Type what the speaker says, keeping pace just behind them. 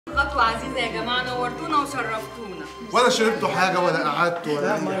خطوة عزيزة يا جماعة، نورتونا وشرفتونا. ولا شربتوا حاجة ولا قعدتوا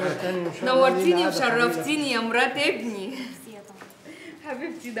ولا أي حاجة. نورتيني وشرفتيني يا مرات ابني.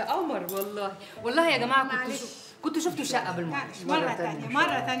 حبيبتي ده قمر والله. والله يا جماعة كنتوا شفتوا شقة بالمرة.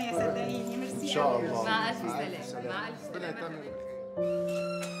 مرة تانية صدقيني. ميرسي إن شاء الله. مع ألف سلامة. مع ألف سلامة.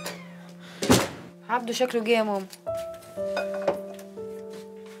 عبده شكله جه يا ماما.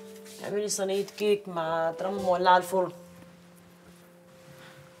 اعملي صينية كيك مع ترم مولعة الفرن.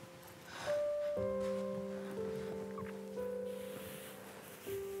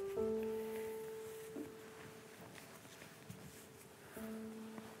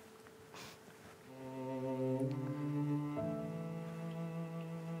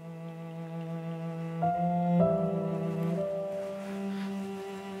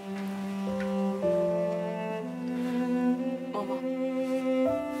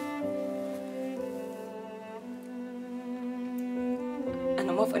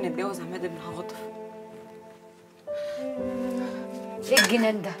 نتجوز عماد بن عواطف. ايه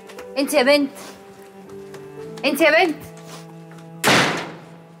الجنان ده؟ انت يا بنت، انت يا بنت.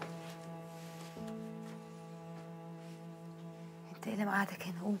 انت ايه اللي مقعدك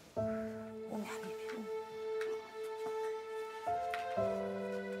هنا؟ قوم قوم يا حبيبي قوم.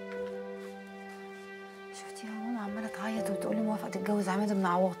 شفتي يا ماما عماله تعيط وتقولي موافقه تتجوز عماد بن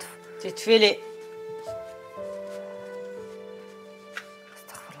عواطف. تتفلق.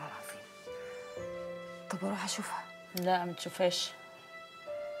 طب اروح اشوفها؟ لا ما تشوفهاش.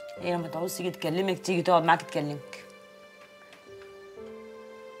 هي لما تعوز تيجي تكلمك تيجي تقعد معاك تكلمك.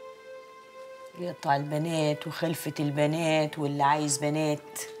 يقطع البنات وخلفة البنات واللي عايز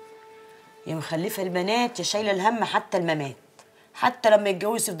بنات. يا مخلفة البنات يا شايلة الهم حتى الممات. حتى لما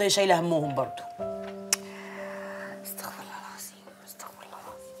يتجوز تفضلي شايلة همهم برضه.